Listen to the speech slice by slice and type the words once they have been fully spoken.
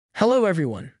Hello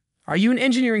everyone. Are you an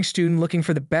engineering student looking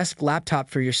for the best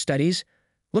laptop for your studies?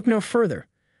 Look no further.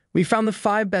 We found the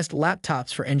 5 best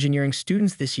laptops for engineering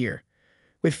students this year.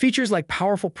 With features like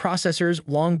powerful processors,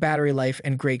 long battery life,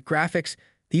 and great graphics,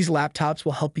 these laptops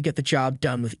will help you get the job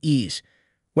done with ease.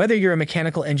 Whether you're a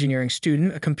mechanical engineering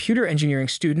student, a computer engineering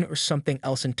student, or something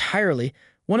else entirely,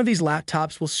 one of these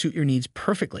laptops will suit your needs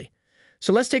perfectly.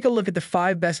 So let's take a look at the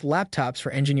 5 best laptops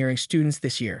for engineering students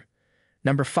this year.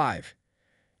 Number 5.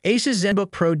 Asus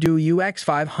ZenBook Pro Duo UX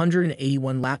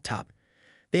 581 laptop.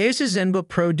 The Asus ZenBook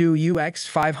Pro Duo UX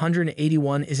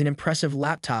 581 is an impressive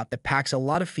laptop that packs a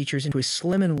lot of features into a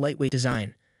slim and lightweight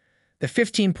design. The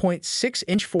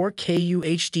 15.6-inch 4K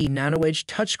UHD Nano Edge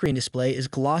touchscreen display is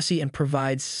glossy and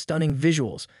provides stunning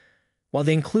visuals, while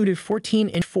the included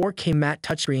 14-inch 4K matte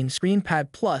touchscreen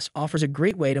ScreenPad Plus offers a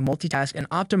great way to multitask and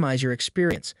optimize your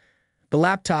experience. The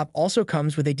laptop also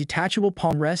comes with a detachable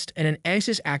palm rest and an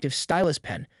Asus Active Stylus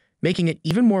pen, making it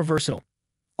even more versatile.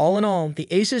 All in all, the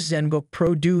Asus ZenBook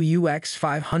Pro Duo UX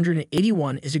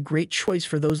 581 is a great choice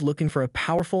for those looking for a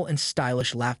powerful and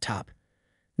stylish laptop.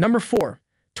 Number 4.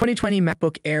 2020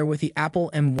 MacBook Air with the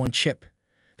Apple M1 chip.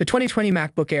 The 2020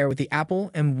 MacBook Air with the Apple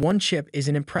M1 chip is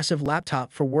an impressive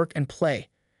laptop for work and play.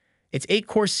 Its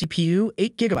 8-core CPU,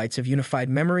 8GB of unified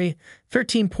memory,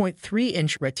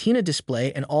 13.3-inch Retina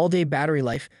display, and all-day battery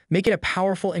life make it a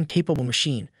powerful and capable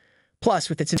machine. Plus,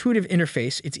 with its intuitive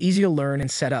interface, it's easy to learn and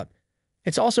set up.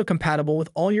 It's also compatible with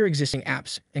all your existing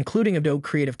apps, including Adobe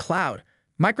Creative Cloud,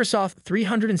 Microsoft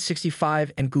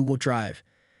 365, and Google Drive.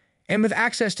 And with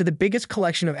access to the biggest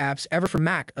collection of apps ever for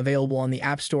Mac available on the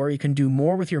App Store, you can do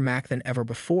more with your Mac than ever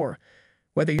before.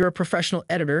 Whether you're a professional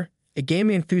editor, a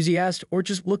gaming enthusiast, or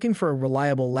just looking for a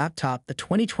reliable laptop, the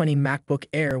 2020 MacBook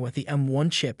Air with the M1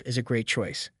 chip is a great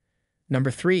choice. Number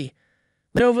 3.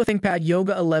 Lenovo ThinkPad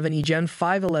Yoga 11e Gen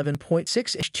 5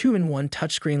 11.6-inch 2-in-1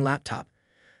 touchscreen laptop.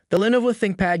 The Lenovo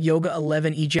ThinkPad Yoga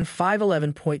 11e Gen 5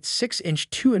 11.6-inch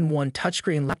 2-in-1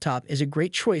 touchscreen laptop is a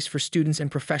great choice for students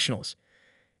and professionals.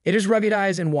 It is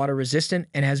ruggedized and water-resistant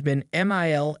and has been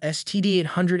MIL-STD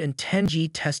 810G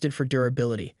tested for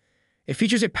durability. It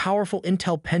features a powerful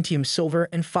Intel Pentium Silver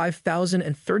and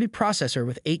 5030 processor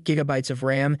with 8GB of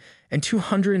RAM and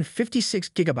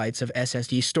 256GB of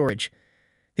SSD storage.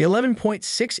 The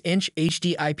 11.6-inch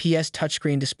HD IPS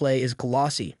touchscreen display is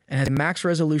glossy and has a max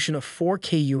resolution of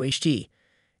 4K UHD.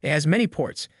 It has many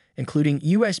ports, including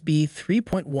USB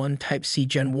 3.1 Type-C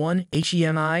Gen 1,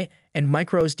 HDMI, and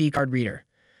microSD card reader.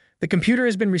 The computer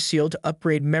has been resealed to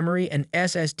upgrade memory and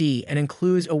SSD and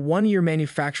includes a 1-year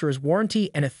manufacturer's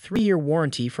warranty and a 3-year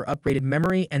warranty for upgraded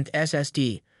memory and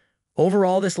SSD.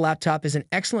 Overall, this laptop is an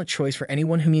excellent choice for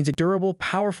anyone who needs a durable,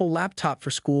 powerful laptop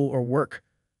for school or work.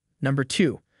 Number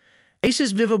 2.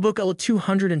 Asus Vivobook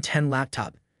L210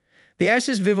 laptop. The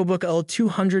Asus Vivobook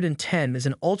L210 is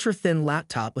an ultra-thin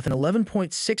laptop with an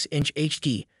 11.6-inch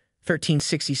HD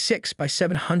 1366 by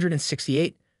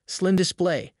 768 slim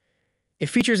display. It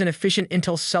features an efficient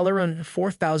Intel Celeron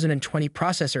 4020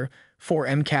 processor,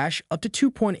 4M cache, up to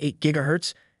 2.8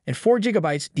 GHz, and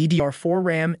 4GB DDR4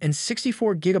 RAM and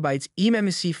 64GB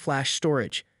eMMC flash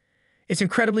storage. It's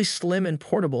incredibly slim and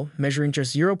portable, measuring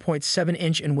just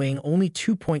 0.7-inch and weighing only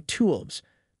 2.2 ounces.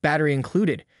 Battery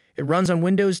included. It runs on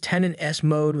Windows 10 and S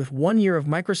mode with 1 year of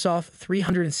Microsoft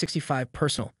 365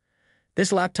 Personal.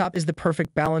 This laptop is the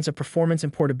perfect balance of performance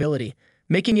and portability,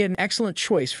 making it an excellent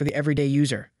choice for the everyday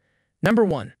user. Number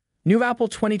 1. New Apple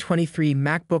 2023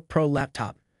 MacBook Pro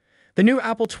laptop. The new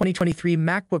Apple 2023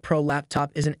 MacBook Pro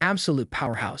laptop is an absolute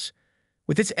powerhouse.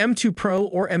 With its M2 Pro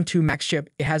or M2 Max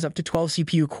chip, it has up to 12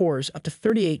 CPU cores, up to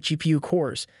 38 GPU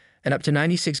cores, and up to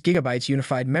 96GB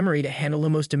unified memory to handle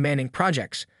the most demanding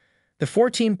projects. The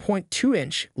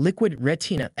 14.2-inch Liquid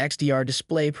Retina XDR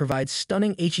display provides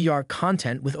stunning HDR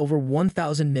content with over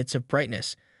 1000 nits of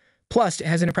brightness. Plus, it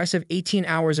has an impressive 18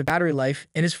 hours of battery life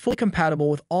and is fully compatible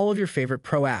with all of your favorite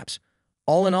Pro apps.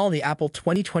 All in all, the Apple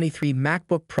 2023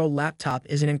 MacBook Pro laptop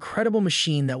is an incredible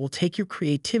machine that will take your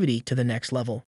creativity to the next level.